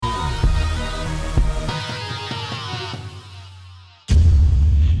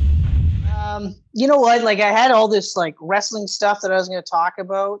you know what? Like, I had all this like wrestling stuff that I was going to talk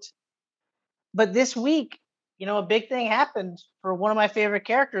about, but this week, a big thing happened for one of my favorite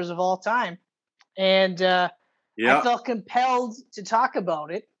characters of all time, and I felt compelled to talk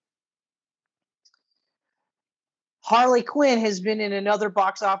about it. Harley Quinn has been in another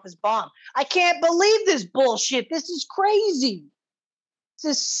box office bomb. I can't believe this bullshit. This is crazy.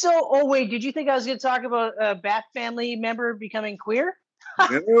 This is so. Oh wait, did you think I was going to talk about a Bat Family member becoming queer?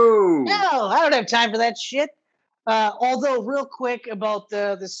 No, I don't have time for that shit. Although, real quick about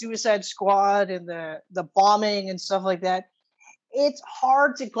the Suicide Squad and the bombing and stuff like that, it's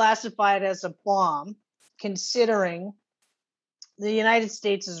hard to classify it as a bomb, considering the United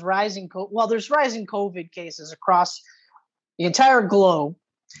States is rising. There's rising COVID cases across the entire globe,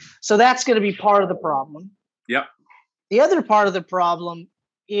 so that's going to be part of the problem. Yep. The other part of the problem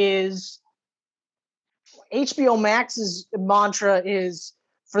is HBO Max's mantra is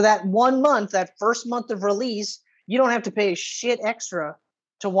for that 1 month, that first month of release, you don't have to pay shit extra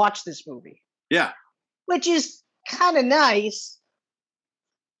to watch this movie. Yeah. Which is kind of nice,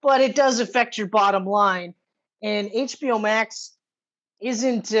 but it does affect your bottom line. And HBO Max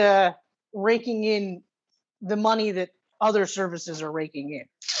isn't raking in the money that other services are raking in.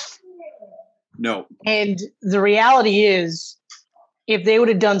 No. And the reality is, if they would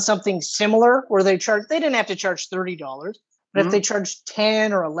have done something similar where they didn't have to charge $30, but if they charged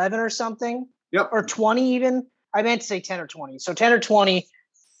 10 or 11 or something, or 20 even, I meant to say 10 or 20. So 10 or 20,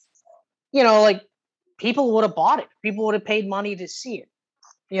 like people would have bought it. People would have paid money to see it,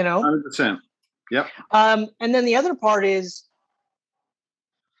 100%. Yep. And then the other part is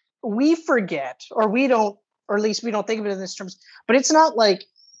we forget, or we don't, or at least we don't think of it in this terms, but it's not like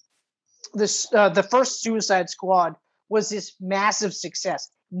this, the first Suicide Squad was this massive success.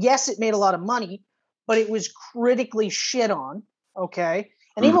 Yes, it made a lot of money, but it was critically shit on. Okay.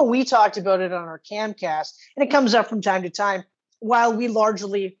 And even we talked about it on our Camcast, and it comes up from time to time. While we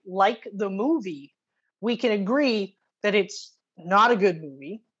largely like the movie, we can agree that it's not a good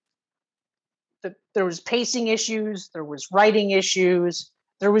movie. That there was pacing issues, there was writing issues,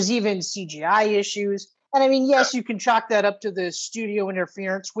 there was even CGI issues. And I mean, yes, you can chalk that up to the studio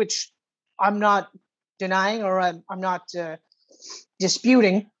interference, which I'm not denying, or I'm not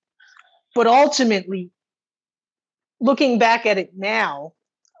disputing. But ultimately, looking back at it now,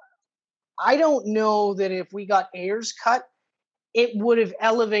 I don't know that if we got Ayer's cut, it would have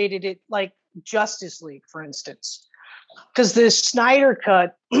elevated it like Justice League, for instance. Because the Snyder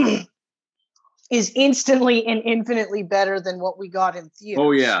cut is instantly and infinitely better than what we got in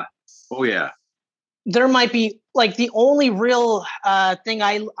theaters. Oh, yeah. There might be, like, the only real thing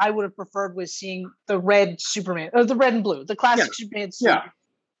I would have preferred was seeing the red Superman, or the red and blue, the classic Superman suit. Yeah.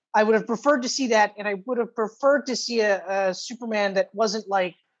 I would have preferred to see that, and I would have preferred to see a Superman that wasn't,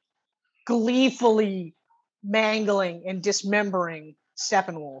 like, gleefully mangling and dismembering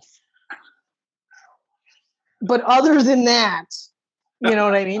Steppenwolf. But other than that, you know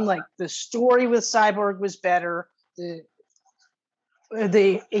what I mean? Like, the story with Cyborg was better. The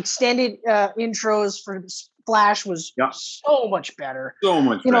extended intros for Flash was so much better. So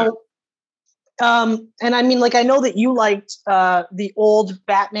much better. And I mean, like, I know that you liked the old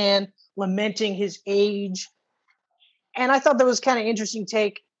Batman lamenting his age. And I thought that was kind of interesting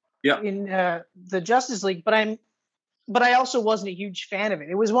take in the Justice League, but I also wasn't a huge fan of it.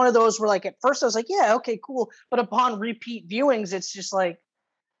 It was one of those where, like, at first I was like, yeah, okay, cool. But upon repeat viewings, it's just like,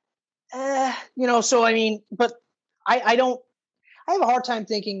 so I mean, but I have a hard time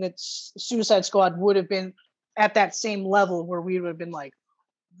thinking that Suicide Squad would have been at that same level where we would have been like,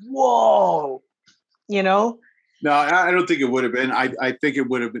 whoa, No, I don't think it would have been. I think it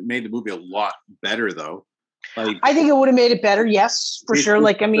would have made the movie a lot better, though. Like, I think it would have made it better. Yes, for sure.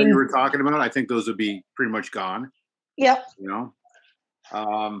 Like, I mean, you were talking about, I think those would be pretty much gone. Yep.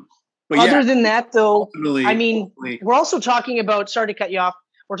 But other than that, though, I mean, ultimately, we're also talking about, sorry to cut you off,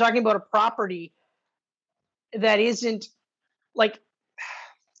 we're talking about a property that isn't, like,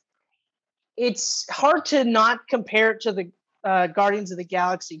 it's hard to not compare it to the Guardians of the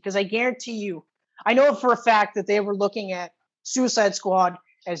Galaxy, because I guarantee you, I know for a fact that they were looking at Suicide Squad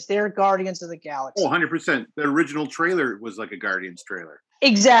as their Guardians of the Galaxy. 100%. The original trailer was like a Guardians trailer.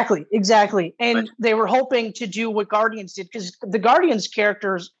 Exactly. And they were hoping to do what Guardians did, because the Guardians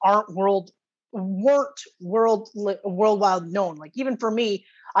characters weren't worldwide known. Like, even for me,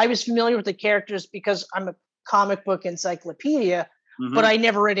 I was familiar with the characters because I'm a comic book encyclopedia, but I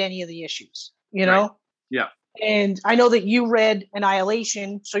never read any of the issues, know? Yeah. And I know that you read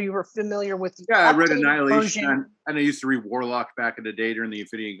Annihilation, so you were familiar with the I read Annihilation, and I used to read Warlock back in the day during the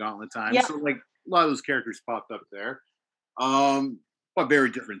Infinity Gauntlet time. Yeah. So, like, a lot of those characters popped up there. But but very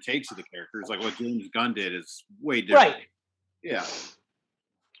different takes of the characters. Like what James Gunn did is way different. Right. Yeah.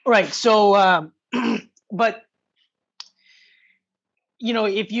 Right. So, but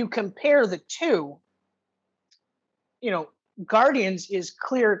if you compare the two, Guardians is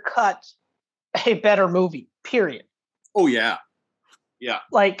clear cut a better movie. Period. Oh yeah. Yeah.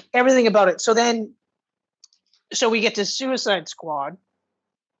 Like everything about it. So we get to Suicide Squad.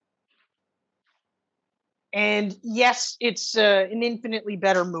 And yes, it's an infinitely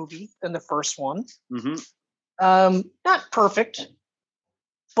better movie than the first one. Not perfect,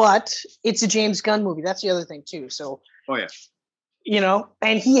 but it's a James Gunn movie. That's the other thing too. So, oh yeah,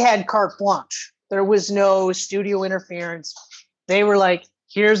 and he had carte blanche. There was no studio interference. They were like,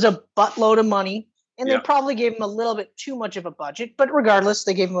 "Here's a buttload of money," and they probably gave him a little bit too much of a budget. But regardless,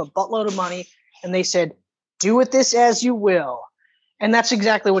 they gave him a buttload of money, and they said, "Do with this as you will," and that's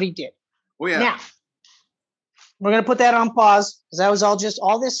exactly what he did. Oh yeah. Now, we're going to put that on pause because that was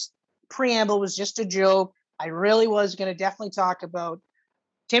all this preamble was just a joke. I really was going to definitely talk about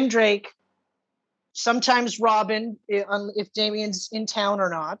Tim Drake, sometimes Robin, if Damian's in town or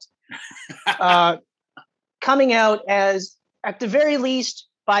not, coming out as, at the very least,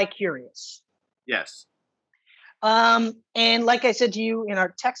 bi-curious. Yes. And like I said to you in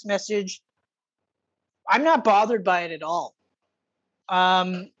our text message, I'm not bothered by it at all.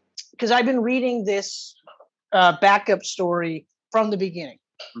 Because I've been reading this backup story from the beginning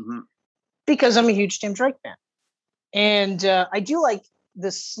because I'm a huge Tim Drake fan. And I do like the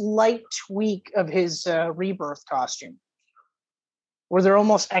slight tweak of his rebirth costume where they're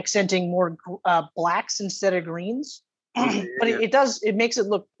almost accenting more blacks instead of greens. But it makes it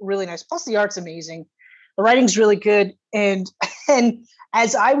look really nice. Plus the art's amazing. The writing's really good. And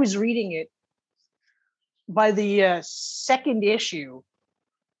as I was reading it, by the second issue,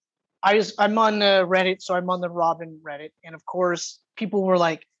 I'm on Reddit, so I'm on the Robin Reddit, and of course, people were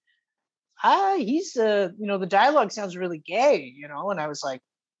like, he's the dialogue sounds really gay, and I was like,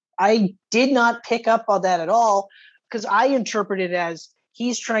 I did not pick up on that at all because I interpret it as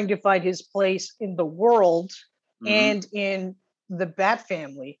he's trying to find his place in the world and in the Bat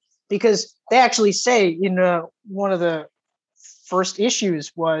family, because they actually say in one of the first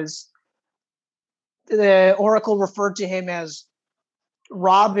issues was the Oracle referred to him as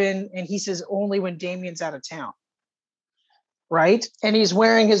Robin, and he says only when Damian's out of town, right? And he's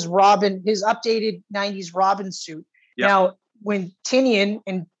wearing his updated 90s Robin suit. Yep. Now, when Tinian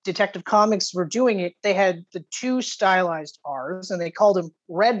and Detective Comics were doing it, they had the two stylized R's, and they called him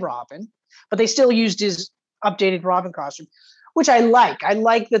Red Robin, but they still used his updated Robin costume, which I like. I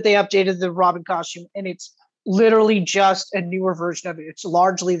like that they updated the Robin costume, and it's literally just a newer version of it. It's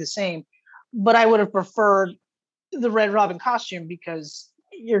largely the same, but I would have preferred the Red Robin costume because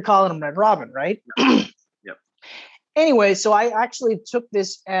you're calling him Red Robin, right? Yep. Anyway, so I actually took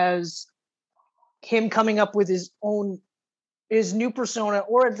this as him coming up with his new persona,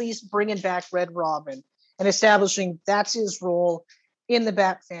 or at least bringing back Red Robin and establishing that's his role in the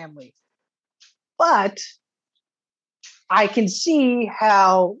Bat family. But I can see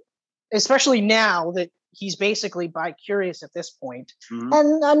how, especially now that he's basically bi-curious at this point,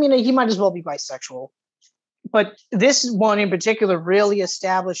 and I mean, he might as well be bisexual. But this one in particular really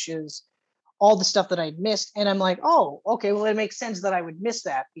establishes all the stuff that I'd missed. And I'm like, oh, okay, well, it makes sense that I would miss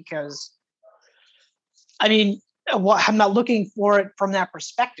that because, I mean, I'm not looking for it from that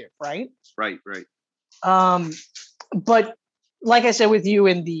perspective, right? Right. But like I said with you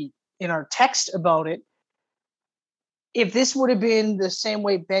in our text about it, if this would have been the same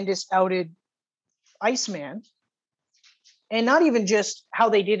way Bendis outed Iceman, and not even just how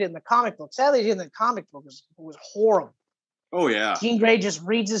they did it in the comic books. How they did it in the comic book was horrible. Oh, yeah. Jean Grey just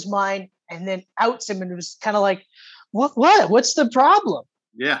reads his mind and then outs him, and it was kind of like, what? What's the problem?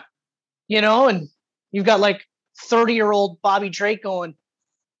 Yeah. And you've got like 30-year-old Bobby Drake going,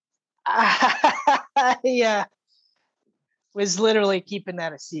 I was literally keeping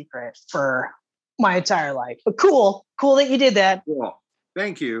that a secret for my entire life. But cool that you did that. Cool.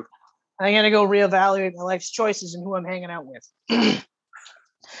 Thank you. I'm going to go reevaluate my life's choices and who I'm hanging out with.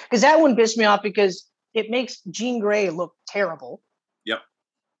 Because that one pissed me off because it makes Jean Grey look terrible. Yep.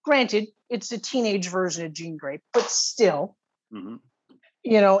 Granted, it's a teenage version of Jean Grey, but still. And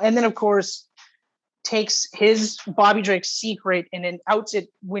then, of course, takes his Bobby Drake secret and then outs it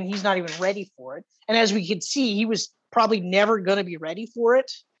when he's not even ready for it. And as we could see, he was probably never going to be ready for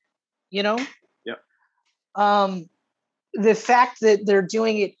it. Yep. The fact that they're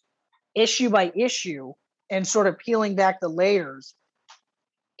doing it issue by issue and sort of peeling back the layers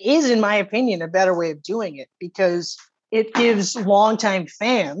is, in my opinion, a better way of doing it because it gives longtime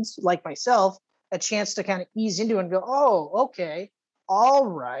fans like myself a chance to kind of ease into it and go, oh, okay, all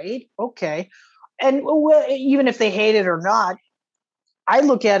right, okay. And even if they hate it or not, I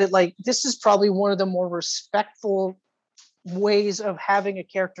look at it like this is probably one of the more respectful ways of having a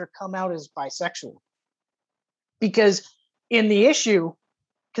character come out as bisexual. Because in the issue,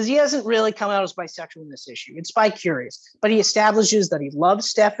 because he hasn't really come out as bisexual in this issue, it's bi-curious, but he establishes that he loves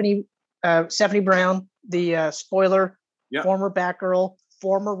Stephanie Brown, the spoiler, former Batgirl,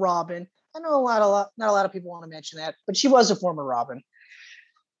 former Robin. I know not a lot of people want to mention that, but she was a former Robin.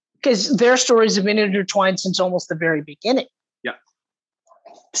 Because their stories have been intertwined since almost the very beginning. Yeah.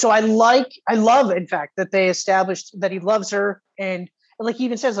 So I love, in fact, that they established that he loves her, and like he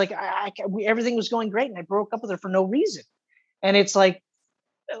even says, like everything was going great, and I broke up with her for no reason. And it's like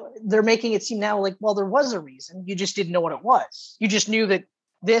they're making it seem now like, well, there was a reason. You just didn't know what it was. You just knew that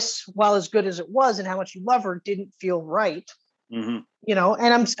this, while as good as it was, and how much you love her, didn't feel right. Mm-hmm. You know,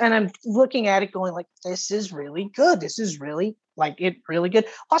 and I'm looking at it going like, this is really good. This is really really good.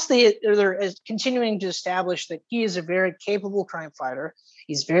 Plus, they're continuing to establish that he is a very capable crime fighter.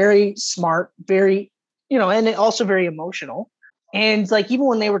 He's very smart, very, and also very emotional. And like, even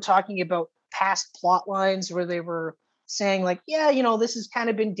when they were talking about past plot lines where they were saying like, yeah, this has kind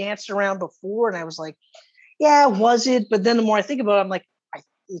of been danced around before. And I was like, yeah, was it? But then the more I think about it, I'm like,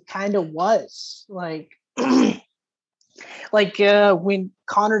 it kind of was like, like when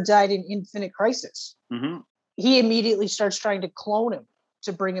Connor died in Infinite Crisis, he immediately starts trying to clone him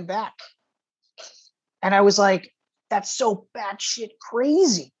to bring him back. And I was like, that's so batshit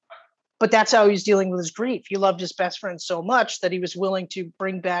crazy. But that's how he was dealing with his grief. He loved his best friend so much that he was willing to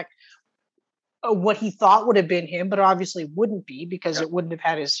bring back what he thought would have been him, but obviously wouldn't be, because it wouldn't have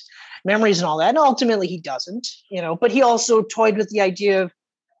had his memories and all that. And ultimately he doesn't, but he also toyed with the idea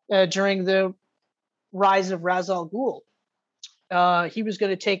of during the rise of Ra's al Ghul, he was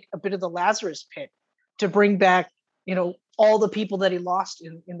going to take a bit of the Lazarus pit to bring back, all the people that he lost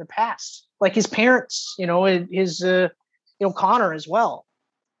in the past, like his parents, his, Connor as well.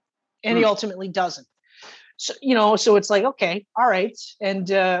 And he ultimately doesn't. So, so it's like, okay, all right. And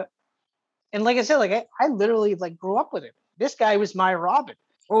like I said, like I literally like grew up with him. This guy was my Robin.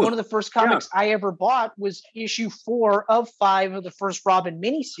 One of the first comics I ever bought was issue 4 of 5 of the first Robin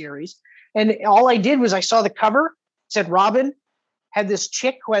miniseries. And all I did was I saw the cover, said Robin, had this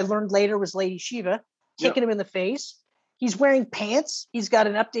chick who I learned later was Lady Shiva, kicking him in the face. He's wearing pants. He's got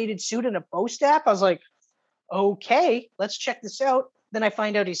an updated suit and a bow staff. I was like, okay, let's check this out. Then I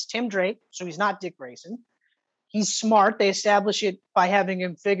find out he's Tim Drake, so he's not Dick Grayson. He's smart. They establish it by having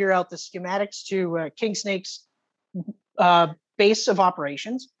him figure out the schematics to King Snake's base of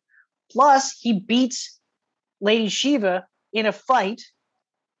operations. Plus, he beats Lady Shiva in a fight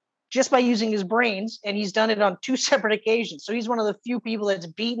just by using his brains, and he's done it on 2 separate occasions. So he's one of the few people that's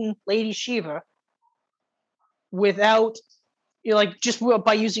beaten Lady Shiva without, just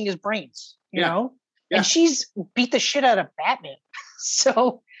by using his brains, you know? Yeah. And she's beat the shit out of Batman.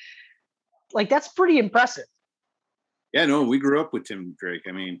 So, like, that's pretty impressive. Yeah, no, we grew up with Tim Drake.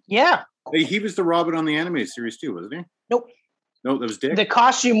 I mean, he was the Robin on the animated series too, wasn't he? Nope. No, that was Dick. The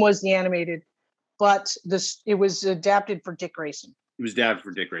costume was the animated, but it was adapted for Dick Grayson. It was adapted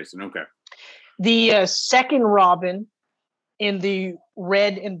for Dick Grayson. Okay. The second Robin in the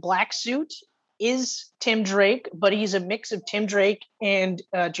red and black suit is Tim Drake, but he's a mix of Tim Drake and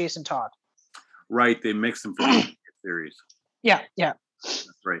Jason Todd. Right, they mixed them for the series. Yeah. That's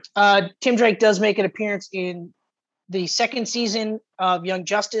right. Tim Drake does make an appearance in the second season of Young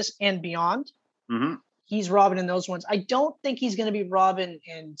Justice and beyond. Mm-hmm. He's Robin in those ones. I don't think he's going to be Robin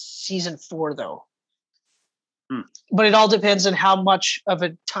in season 4, though. But it all depends on how much of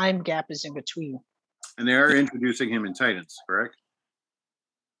a time gap is in between. And they are introducing him in Titans, correct?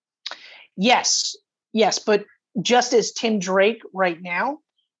 Yes, but just as Tim Drake right now.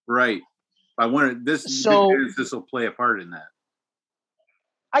 Right. I wonder this will play a part in that.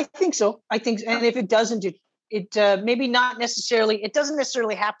 I think so. And if it doesn't, it maybe not necessarily. It doesn't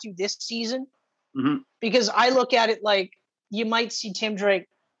necessarily have to this season, because I look at it like you might see Tim Drake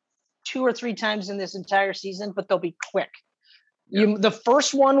 2 or 3 times in this entire season, but they'll be quick. The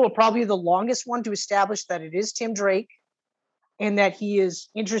first one will probably be the longest one to establish that it is Tim Drake and that he is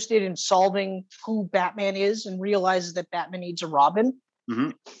interested in solving who Batman is and realizes that Batman needs a Robin.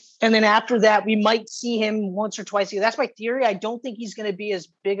 Mm-hmm. And then after that, we might see him once or twice. That's my theory. I don't think he's going to be as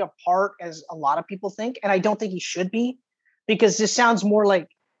big a part as a lot of people think. And I don't think he should be, because this sounds more like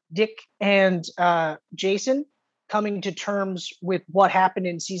Dick and Jason coming to terms with what happened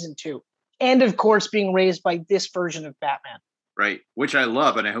in season 2. And of course, being raised by this version of Batman. Right. Which I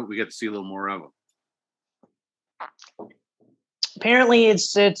love. And I hope we get to see a little more of him. Apparently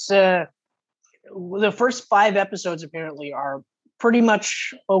it's the first 5 episodes apparently are pretty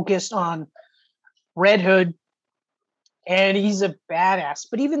much focused on Red Hood, and he's a badass.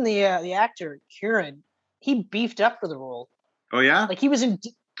 But even the actor Kieran, he beefed up for the role. Oh yeah, Like he was in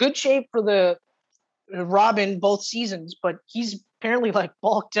good shape for the Robin both seasons, but he's apparently like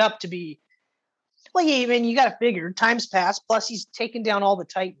bulked up to be. Well, yeah, I mean, you got to figure times pass. Plus, he's taken down all the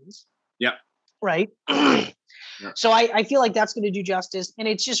Titans. yeah, Right. yeah. So I feel like that's going to do justice, and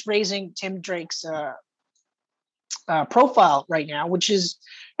it's just raising Tim Drake's profile right now, which has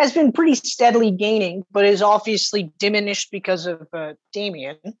been pretty steadily gaining, but is obviously diminished because of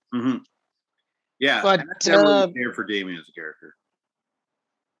Damian. Mm-hmm. Yeah, But I never really cared for Damian as a character.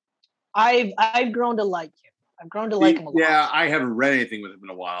 I've grown to like him. I've grown to like him a lot. Yeah, I haven't read anything with him in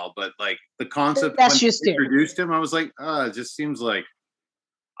a while, but like the concept That's when just they introduced him, I was like, it just seems like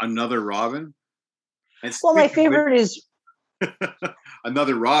another Robin. And well, my favorite is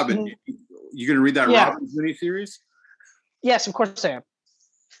another Robin. Mm-hmm. You gonna read that Robin miniseries? Yes, of course I am.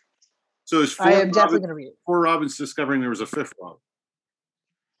 So it's I am definitely going to read it. 4 Robins discovering there was a 5th Robin.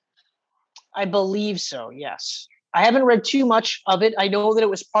 I believe so. Yes, I haven't read too much of it. I know that it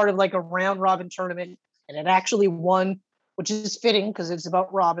was part of like a round robin tournament, and it actually won, which is fitting because it's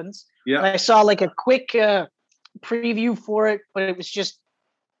about Robins. Yeah, and I saw like a quick preview for it, but it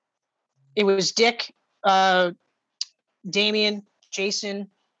was Dick, Damian, Jason,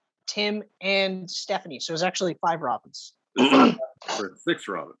 Tim, and Stephanie. So it was actually 5 Robins. For a 6th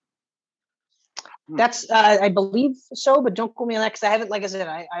Robin. That's I believe so, but don't quote me on that because I haven't, like I said,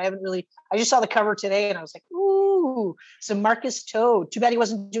 I haven't really. I just saw the cover today and I was like, ooh, some Marcus Toad. Too bad he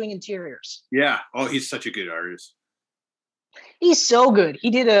wasn't doing interiors. Yeah. Oh, he's such a good artist. He's so good. He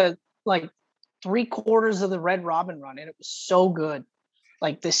did a like 3/4 of the Red Robin run, and it was so good.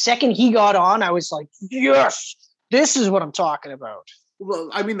 Like the second he got on, I was like, yes, this is what I'm talking about. Well,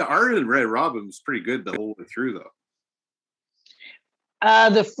 I mean, the art of Red Robin was pretty good the whole way through, though.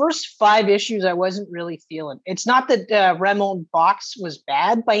 The first 5 issues I wasn't really feeling. It's not that Ramon Box was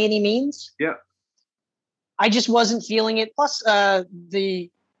bad by any means. Yeah. I just wasn't feeling it. Plus,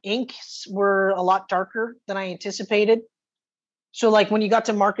 the inks were a lot darker than I anticipated. So, like, when you got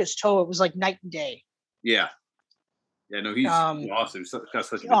to Marcus Toe, it was like night and day. Yeah. Yeah, no, he's awesome. He's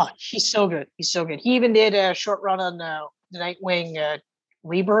so good. He's so good. He even did a short run on the Nightwing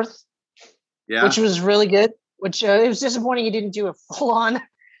Rebirth, which was really good. Which it was disappointing he didn't do a full-on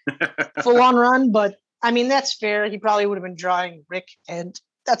run, but I mean that's fair. He probably would have been drawing Rick, and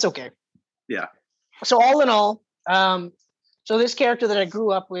that's okay. Yeah. So all in all, so this character that I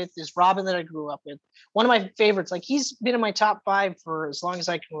grew up with, this Robin that I grew up with, one of my favorites. Like he's been in my top 5 for as long as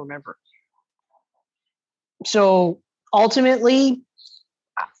I can remember. So ultimately,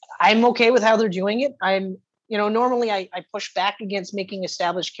 I'm okay with how they're doing it. Normally I push back against making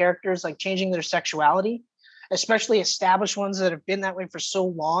established characters like changing their sexuality, especially established ones that have been that way for so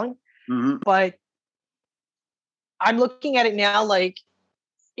long. Mm-hmm. But I'm looking at it now like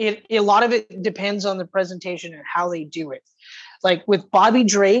a lot of it depends on the presentation and how they do it. Like with Bobby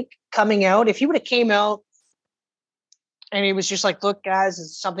Drake coming out, if he would have came out and he was just like, look, guys, this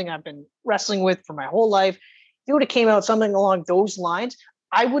is something I've been wrestling with for my whole life. If he would have came out something along those lines,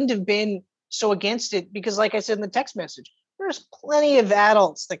 I wouldn't have been so against it because like I said in the text message, there's plenty of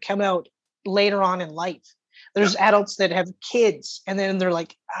adults that come out later on in life. There's adults that have kids and then they're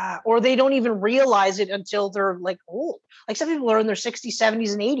like, or they don't even realize it until they're like old. Like some people are in their 60s,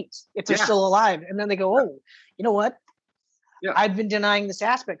 70s, and 80s if they're still alive. And then they go, oh, you know what? Yeah. I've been denying this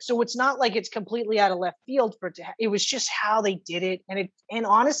aspect. So it's not like it's completely out of left field for it to it was just how they did it. And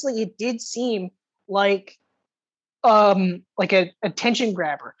honestly, it did seem like a attention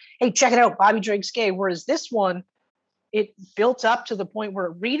grabber. Hey, check it out. Bobby Drake's gay. Whereas this one, it built up to the point where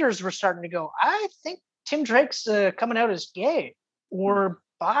readers were starting to go, I think Tim Drake's coming out as gay or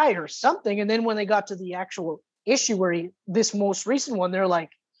bi or something. And then when they got to the actual issue where this most recent one, they're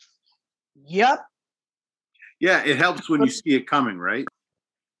like, yep. Yeah, it helps when you see it coming, right?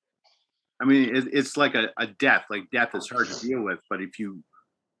 I mean, it's like a death. Like death is hard to deal with, but if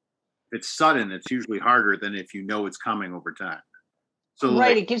it's sudden, it's usually harder than if you know it's coming over time. So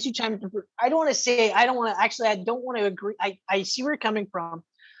right, it gives you time to. I don't want to agree. I see where you're coming from.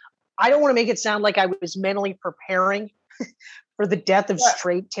 I don't want to make it sound like I was mentally preparing for the death of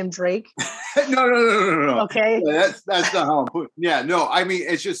straight Tim Drake. No. Okay, yeah, that's not how I'm putting. Yeah, no. I mean,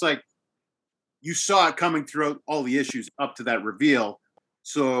 it's just like you saw it coming throughout all the issues up to that reveal.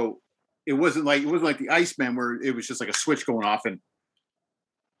 So it wasn't like the Iceman where it was just like a switch going off and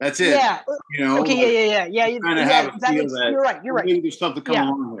that's it. Yeah. You know. Okay. Yeah. You're right. Maybe there's something coming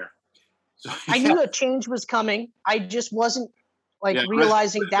along here. So, I knew a change was coming. I just wasn't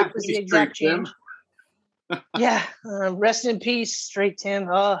realizing that was the exact change. Yeah, rest in peace, Straight Tim.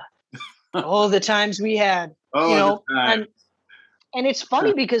 Oh, the times we had, you Oh, at the know, time. and it's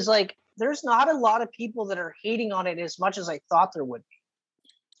funny because like there's not a lot of people that are hating on it as much as I thought there would be.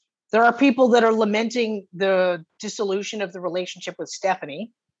 There are people that are lamenting the dissolution of the relationship with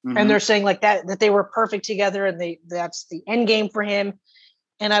Stephanie, and they're saying like that they were perfect together, and that's the end game for him.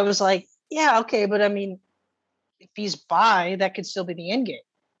 And I was like, yeah, okay, but I mean, if he's bi, that could still be the end game.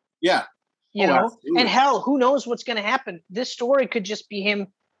 Yeah. You know, absolutely. and hell, who knows what's going to happen? This story could just be him,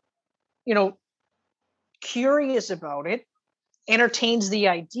 you know, curious about it, entertains the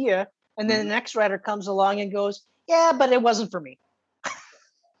idea, and then the next writer comes along and goes, yeah, but it wasn't for me.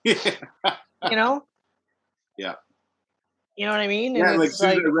 You know? Yeah. You know what I mean? Yeah, And like it's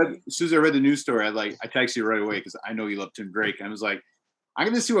as soon as I read the news story, I texted you right away because I know you love Tim Drake. And I was like, I'm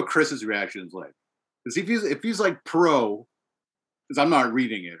gonna see what Chris's reaction is like. Because if he's like pro, because I'm not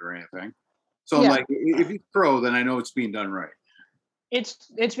reading it or anything. So I'm like, if he's pro, then I know it's being done right. It's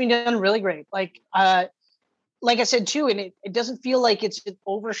been done really great. Like I said too, and it doesn't feel like it's an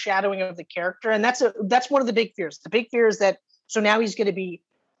overshadowing of the character. And that's one of the big fears. The big fear is that so now he's gonna be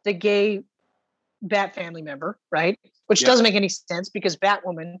the gay Bat family member, right? Which doesn't make any sense because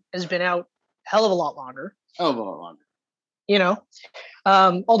Batwoman has been out a hell of a lot longer. You know?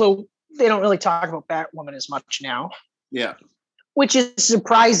 Although they don't really talk about Batwoman as much now. Yeah. Which is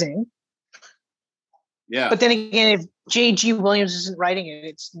surprising. Yeah. But then again, if J.G. Williams isn't writing it,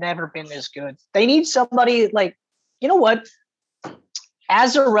 it's never been as good. They need somebody like, you know what?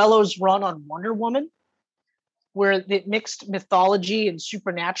 Azzarello's run on Wonder Woman, where it mixed mythology and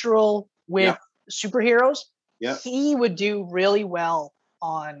supernatural with superheroes. Yeah. He would do really well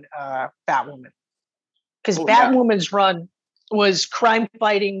on Batwoman. Because Batwoman's run was crime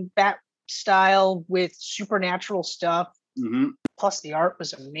fighting Bat style with supernatural stuff. Plus the art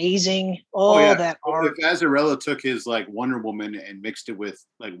was amazing. That art. If Azzarello took his like Wonder Woman and mixed it with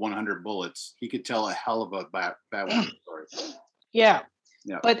like 100 bullets, he could tell a hell of a Batwoman story. Yeah.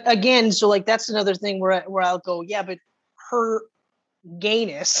 But again, so like that's another thing where I'll go, yeah, but her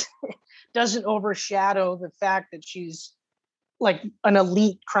gayness doesn't overshadow the fact that she's like an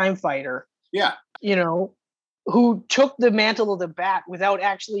elite crime fighter. Yeah. You know, who took the mantle of the Bat without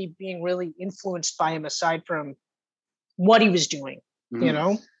actually being really influenced by him aside from what he was doing, you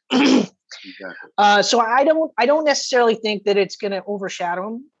know? Exactly. So I don't necessarily think that it's going to overshadow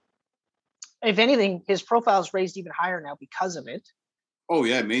him. If anything, his profile is raised even higher now because of it. Oh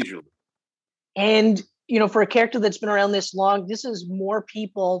yeah, majorly. And you know, for a character that's been around this long, this is more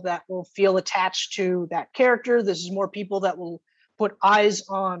people that will feel attached to that character. This is more people that will put eyes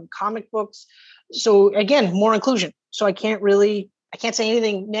on comic books. So again, more inclusion. So I can't say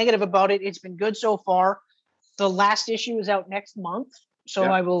anything negative about it. It's been good so far. The last issue is out next month. So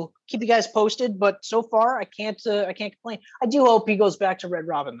I will keep you guys posted, but so far I can't complain. I do hope he goes back to Red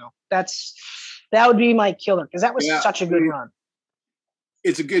Robin though. That would be my killer because that was such a good run.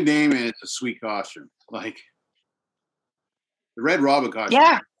 It's a good name and it's a sweet costume. Like the Red Robin costume.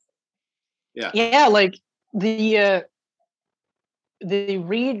 Yeah. Like the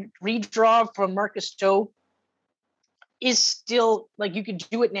redraw from Marcus Stowe is still like you could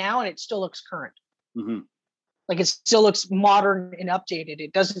do it now and it still looks current. Like it still looks modern and updated.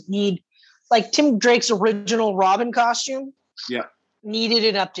 It doesn't need like Tim Drake's original Robin costume.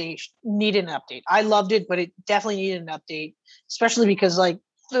 Needed an update. I loved it, but it definitely needed an update, especially because like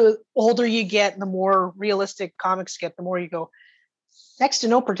the older you get, the more realistic comics get, the more you go, next to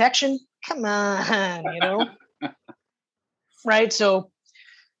no protection. Come on, you know? Right. So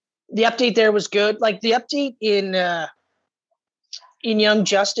the update there was good. Like the update in Young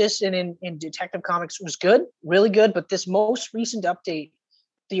Justice and in Detective Comics was good, really good. But this most recent update,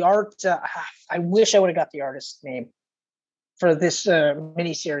 the art, I wish I would have got the artist's name for this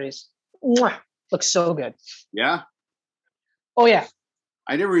miniseries. Looks so good. Yeah. Oh yeah.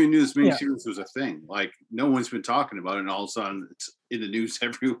 I never even knew this miniseries was a thing. Like no one's been talking about it, and all of a sudden it's in the news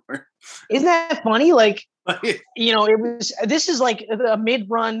everywhere. Isn't that funny? Like you know, this is like a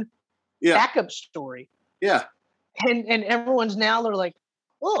mid-run backup story. Yeah. And everyone's now they're like,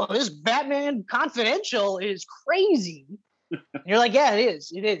 oh, this Batman Confidential is crazy. And you're like, yeah, it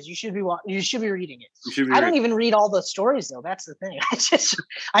is. It is. You should be reading it. I don't even read all the stories though. That's the thing.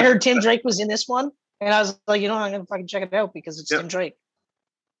 I heard Tim Drake was in this one, and I was like, you know, I'm gonna fucking check it out because it's Tim Drake.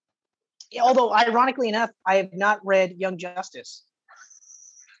 Although, ironically enough, I have not read Young Justice.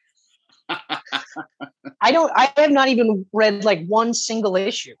 I have not even read like one single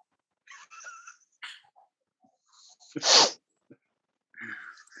issue.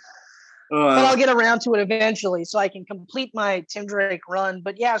 but I'll get around to it eventually, so I can complete my Tim Drake run.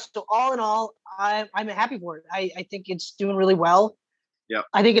 But yeah, so all in all, I'm happy for it. I think it's doing really well. Yeah,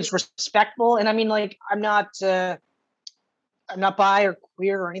 I think it's respectful, and I mean, like, I'm not bi or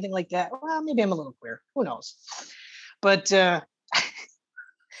queer or anything like that. Well, maybe I'm a little queer. Who knows? But I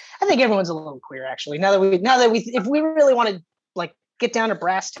think everyone's a little queer, actually. Now that we, if we really want to like get down to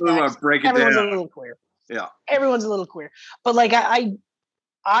brass tacks, everyone's a little queer. Yeah, everyone's a little queer. But like,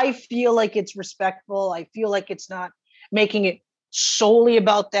 I feel like it's respectful. I feel like it's not making it solely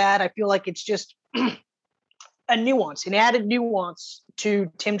about that. I feel like it's just a nuance, an added nuance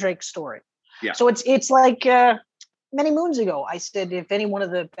to Tim Drake's story. Yeah. So it's like many moons ago, I said if any one of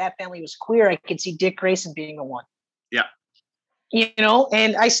the Bat family was queer, I could see Dick Grayson being a one. Yeah. You know,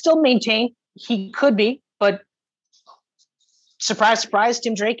 and I still maintain he could be, but surprise, surprise,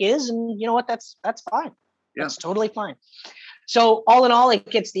 Tim Drake is, and you know what? That's fine. Yeah. That's totally fine. So all in all, it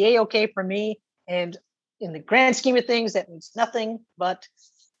gets the A-OK for me. And in the grand scheme of things, that means nothing, but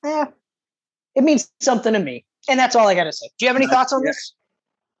it means something to me. And that's all I got to say. Do you have any thoughts on this?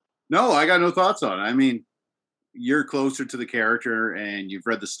 No, I got no thoughts on it. I mean, you're closer to the character and you've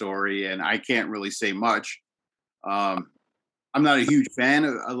read the story, and I can't really say much. I'm not a huge fan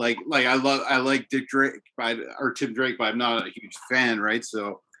of I like Dick Drake or Tim Drake, but I'm not a huge fan, right?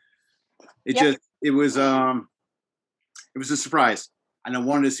 So it was a surprise. And I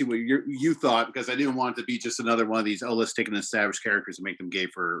wanted to see what you thought, because I didn't want it to be just another one of these, let's take an established characters and make them gay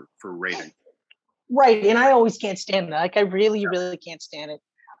for rating. Right. And I always can't stand that. Like, I really, really can't stand it.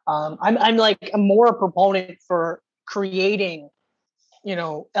 I'm like more a proponent for creating, you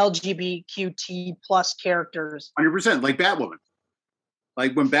know, LGBTQ plus characters. 100%, like Batwoman.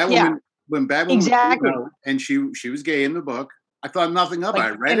 Like when Batwoman exactly, came out and she was gay in the book, I thought nothing of it.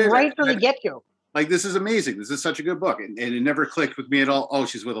 I read it right from the get-go. Like, this is amazing. This is such a good book. And it never clicked with me at all. Oh,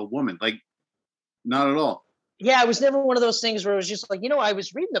 she's with a woman. Like, not at all. Yeah, it was never one of those things where it was just like, you know, I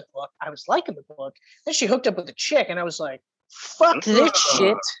was reading the book, I was liking the book, then she hooked up with a chick, and I was like, fuck this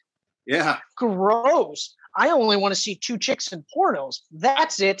shit. Yeah. Gross. I only want to see two chicks in pornos.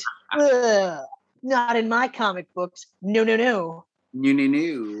 That's it. Not in my comic books. No. No.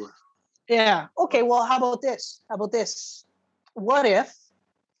 Yeah. Okay, well, how about this? What if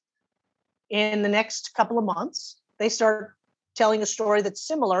in the next couple of months they start telling a story that's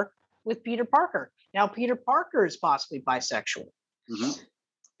similar with Peter Parker? Now, Peter Parker is possibly bisexual. Mm-hmm.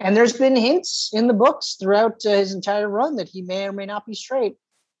 And there's been hints in the books throughout his entire run that he may or may not be straight.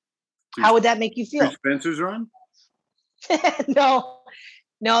 How would that make you feel? Spencer's run? No,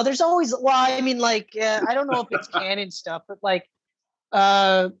 there's always, well, I mean, like, I don't know if it's canon stuff, but like,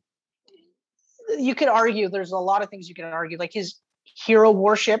 you could argue, there's a lot of things you can argue, like his hero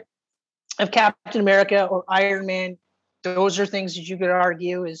worship of Captain America or Iron Man. Those are things that you could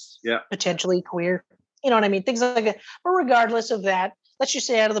argue is potentially queer. You know what I mean? Things like that. But regardless of that, let's just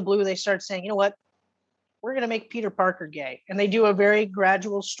say out of the blue, they start saying, you know what? We're going to make Peter Parker gay. And they do a very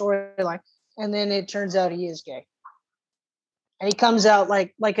gradual storyline. And then it turns out he is gay. And he comes out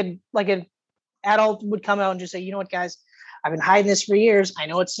like an adult would come out and just say, you know what, guys? I've been hiding this for years. I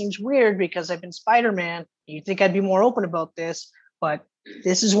know it seems weird because I've been Spider-Man. You'd think I'd be more open about this. But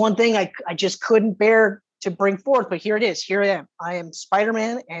this is one thing I just couldn't bear to bring forth, but here it is. Here I am. I am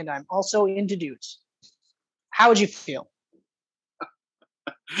Spider-Man, and I'm also into dudes. How would you feel?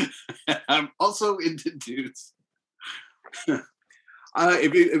 I'm also into dudes. If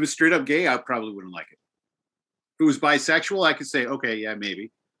it was straight up gay, I probably wouldn't like it. If it was bisexual, I could say, okay, yeah,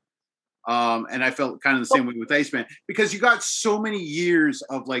 maybe. And I felt kind of the same way with Iceman, because you got so many years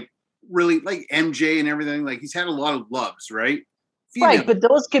of like really like MJ and everything. Like, he's had a lot of loves, right? Right, but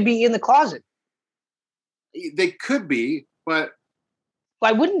those could be in the closet. They could be, but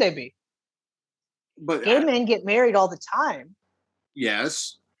why wouldn't they be? But gay men get married all the time.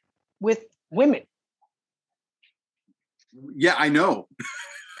 Yes. With women. Yeah, I know.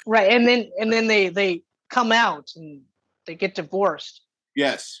 Right, and then they come out and they get divorced.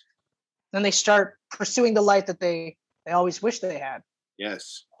 Yes. Then they start pursuing the life that they always wish they had.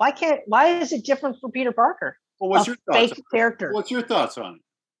 Yes. Why is it different for Peter Parker? Well, what's your thoughts? Fake character. What's your thoughts on it?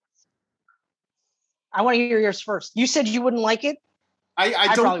 I want to hear yours first. You said you wouldn't like it.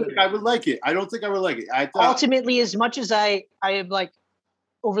 I don't think I would like it. I don't think I would like it. Ultimately, as much as I am like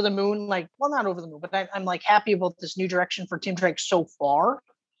over the moon, like, well, not over the moon, but I'm like happy about this new direction for Tim Drake so far.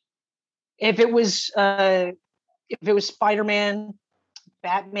 If it was Spider-Man,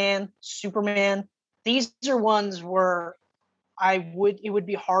 Batman, Superman, these are ones where it would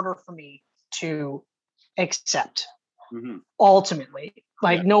be harder for me to accept. Mm-hmm. Ultimately,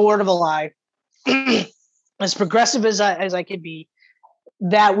 like, no word of a lie. As progressive as I could be,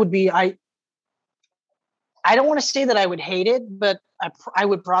 that would be I don't want to say that I would hate it, but I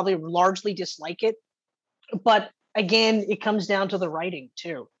would probably largely dislike it. But again, it comes down to the writing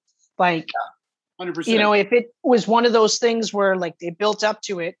too. Like, 100%. if it was one of those things where like they built up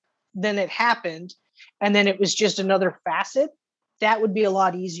to it, then it happened, and then it was just another facet, that would be a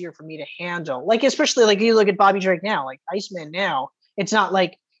lot easier for me to handle. Like, especially like you look at Bobby Drake now, like Iceman now, it's not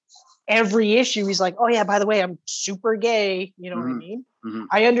like every issue he's like, oh yeah, by the way, I'm super gay. You know what I mean?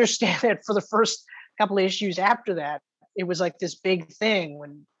 I understand that for the first couple of issues after that, it was like this big thing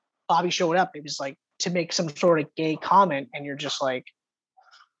when Bobby showed up. It was like to make some sort of gay comment, and you're just like,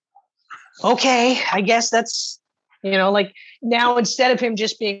 okay, I guess that's, like now instead of him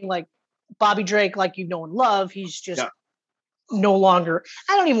just being like Bobby Drake, like you know and love, he's just no longer.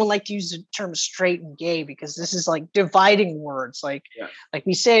 I don't even like to use the term straight and gay because this is like dividing words. Like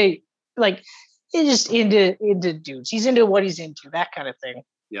we say, like he's just into dudes. He's into what he's into, that kind of thing.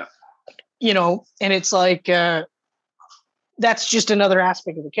 Yeah. And it's like that's just another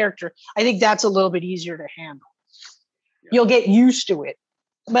aspect of the character. I think that's a little bit easier to handle. Yeah. You'll get used to it.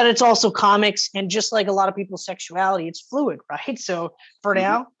 But it's also comics, and just like a lot of people's sexuality, it's fluid, right? So for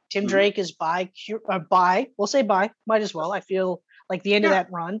now, Tim Drake is bi. We'll say bi. Might as well. I feel like the end of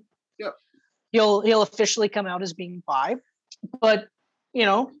that run, he'll officially come out as being bi. But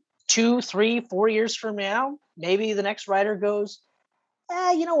 2, 3, 4 years from now, maybe the next writer goes,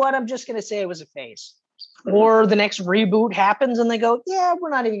 you know what? I'm just going to say it was a phase. Or the next reboot happens, and they go, yeah, we're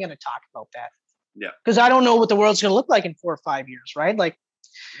not even going to talk about that. Yeah. Because I don't know what the world's going to look like in 4 or 5 years, right? Like.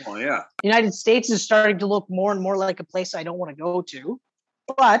 Oh yeah. The United States is starting to look more and more like a place I don't want to go to,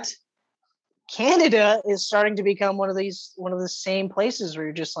 but Canada is starting to become one of the same places where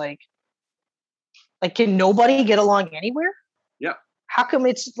you're just like, can nobody get along anywhere? Yeah. How come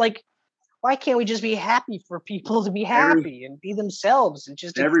it's like, why can't we just be happy for people to be happy and be themselves and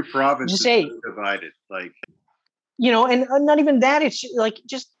just every province just is divided, like and not even that. It's like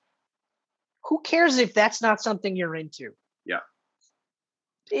just who cares if that's not something you're into? Yeah.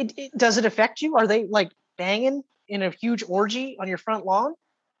 Does it affect you? Are they like banging in a huge orgy on your front lawn?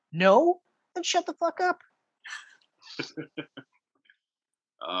 No? Then shut the fuck up.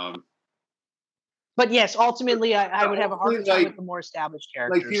 But yes, ultimately, I would have a harder time with the more established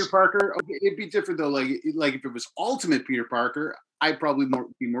characters. Like Peter Parker, okay, it'd be different though. Like if it was Ultimate Peter Parker, I'd probably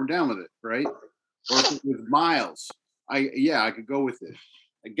be more down with it, right? Or if it was Miles, I could go with it.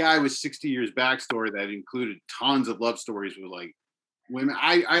 A guy with 60 years backstory that included tons of love stories with like women.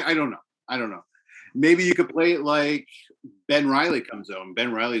 I don't know. Maybe you could play it like Ben Reilly comes out, and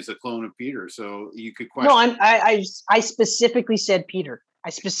Ben Reilly's a clone of Peter, so you could question. No, I specifically said Peter. I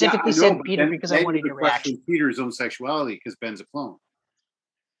specifically said Peter because I wanted your reaction. Peter's own sexuality because Ben's a clone.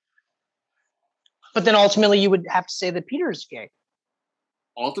 But then ultimately, you would have to say that Peter is gay.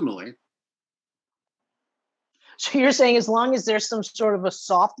 Ultimately. So you're saying as long as there's some sort of a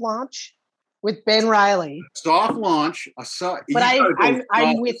soft launch with Ben Reilly. Soft launch. But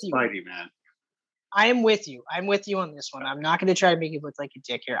I'm with you. Spidey, man. I am with you. I'm with you on this one. I'm not going to try to make it look like a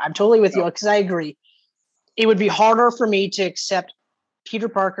dick here. I'm totally with you because I agree. It would be harder for me to accept Peter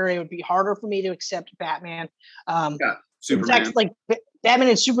Parker. It would be harder for me to accept Batman. Superman. In fact, like Batman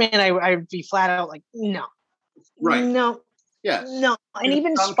and Superman, I would be flat out like, no. Right. No. Yeah. No. And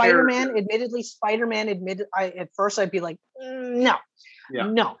even Spider-Man, at first I'd be like, no. Yeah.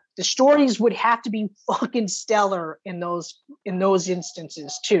 No. The stories would have to be fucking stellar in those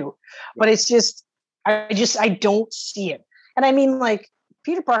instances too. But it's just I don't see it. And I mean, like,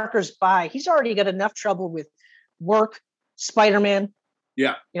 Peter Parker's bi. He's already got enough trouble with work, Spider-Man.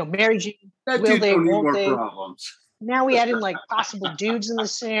 Yeah. Mary Jane. That will they, won't more they? Problems. Now we add in like possible dudes in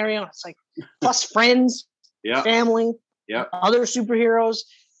this scenario. It's like plus friends, family, other superheroes.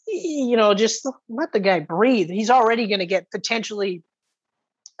 Just let the guy breathe. He's already going to get potentially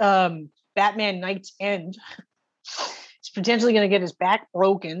Batman Knight's End. He's potentially going to get his back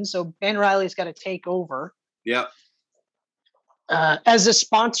broken. So Ben Reilly's got to take over. Yeah. As a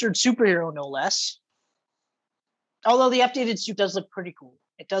sponsored superhero, no less. Although the updated suit does look pretty cool.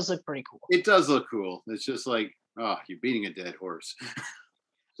 It does look pretty cool. It does look cool. It's just like, oh, you're beating a dead horse.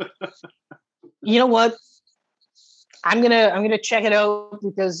 You know what? I'm gonna check it out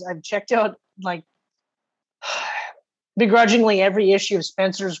because I've checked out like begrudgingly every issue of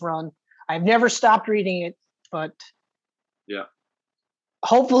Spencer's run. I've never stopped reading it, but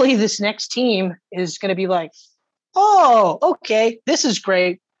hopefully this next team is going to be like, oh, okay, this is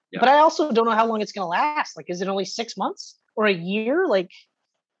great. Yeah. But I also don't know how long it's going to last. Like, is it only 6 months or a year? Like,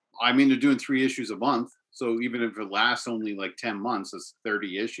 I mean, they're doing 3 issues a month. So even if it lasts only like 10 months, it's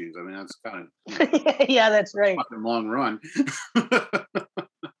 30 issues. I mean, that's kind of yeah, that's right. Fucking long run.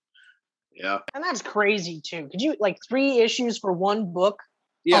 Yeah. And that's crazy too. Could you like 3 issues for one book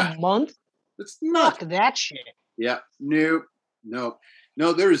Yeah. a month? It's nuts. Fuck that shit. Yeah. Nope. No.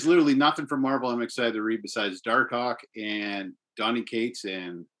 No, there is literally nothing from Marvel I'm excited to read besides Darkhawk and Donny Cates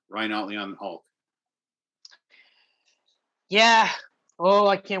and Ryan Otley on Hulk. Yeah. Oh,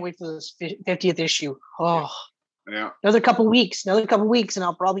 I can't wait for this 50th issue. Oh. Yeah. Another couple weeks, and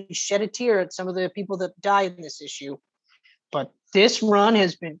I'll probably shed a tear at some of the people that die in this issue. But this run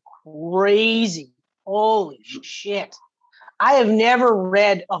has been crazy. Holy shit. I have never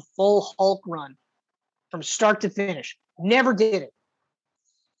read a full Hulk run from start to finish. Never did it.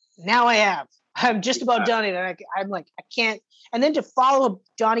 Now I have. I'm just about done it. And I'm like, I can't. And then to follow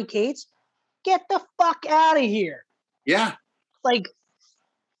Donny Cates, get the fuck out of here. Yeah. Like,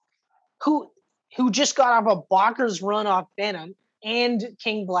 who just got off a bonkers run off Venom and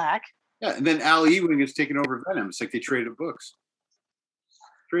King Black. Yeah, and then Al Ewing has taken over Venom. It's like they traded books.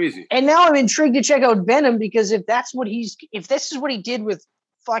 Crazy. And now I'm intrigued to check out Venom because if this is what he did with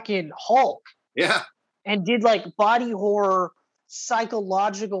fucking Hulk. Yeah. And did like body horror,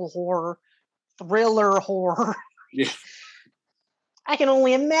 psychological horror, thriller horror. Yeah. I can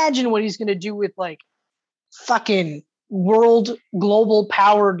only imagine what he's going to do with like fucking world global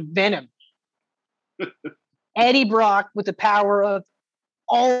powered Venom. Eddie Brock with the power of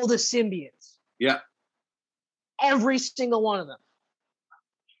all the symbiotes. Yeah. Every single one of them.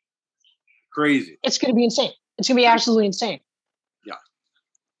 Crazy. It's going to be insane. It's going to be absolutely insane. Yeah.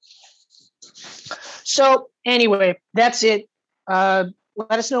 So anyway, that's it. Let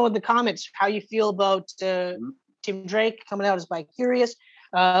us know in the comments how you feel about Tim Drake coming out as Bi-Curious.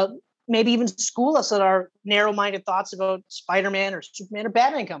 Maybe even school us on our narrow-minded thoughts about Spider-Man or Superman or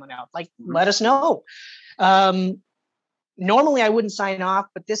Batman coming out. Like, let us know. Normally I wouldn't sign off,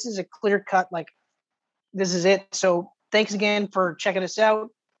 but this is a clear cut. Like, this is it. So thanks again for checking us out.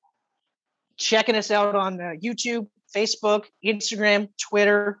 Checking us out on YouTube, Facebook, Instagram,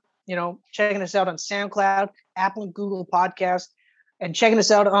 Twitter, checking us out on SoundCloud, Apple and Google Podcast, and checking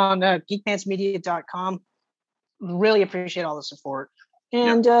us out on geekpantsmedia.com. Really appreciate all the support.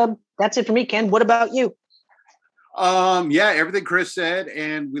 And that's it for me, Ken. What about you? Yeah, everything Chris said,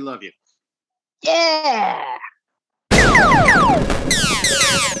 and we love you. Yeah.